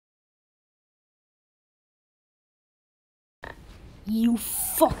You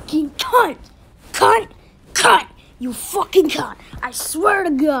fucking cunt! Cunt! Cunt! You fucking cunt! I swear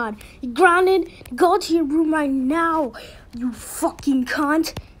to God, you're grounded. Go to your room right now. You fucking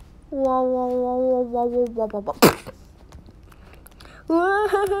cunt! Whoa, whoa, whoa, whoa, whoa, whoa, whoa, whoa.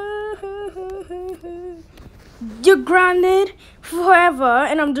 You're grounded forever,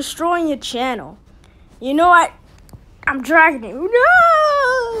 and I'm destroying your channel. You know what? I'm dragging it.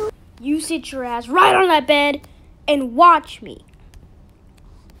 No! You sit your ass right on that bed and watch me.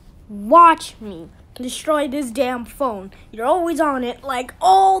 Watch me destroy this damn phone. You're always on it, like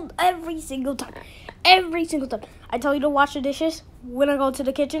every single time. Every single time. I tell you to wash the dishes. When I go to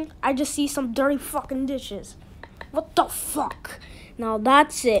the kitchen, I just see some dirty fucking dishes. What the fuck? Now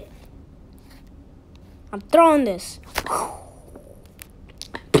that's it. I'm throwing this.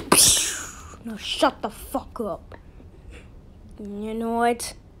 Now shut the fuck up. You know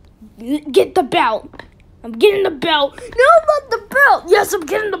what? Get the belt. I'm getting the belt. No, not the belt. Yes, I'm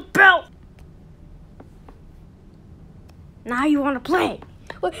getting the belt. Now you want to play.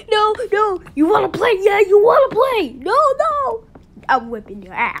 No, no. You want to play? Yeah, you want to play. No, no. I'm whipping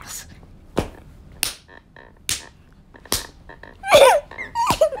your ass.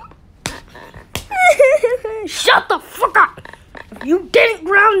 Shut the fuck up. If you didn't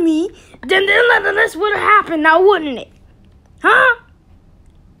ground me, then none of this would have happened now, wouldn't it? Huh?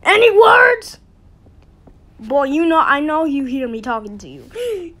 Any words? Boy, you know, I know you hear me talking to you.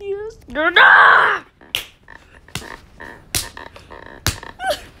 Yes.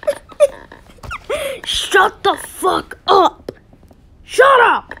 Shut the fuck up. Shut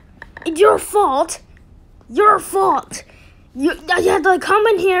up. It's your fault. Your fault. You had to come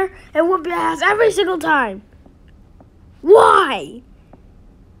in here and whoop your ass every single time. Why?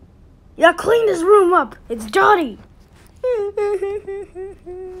 You gotta clean this room up. It's dirty.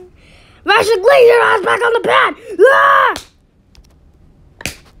 Magically, your ass back on the bed. Ah!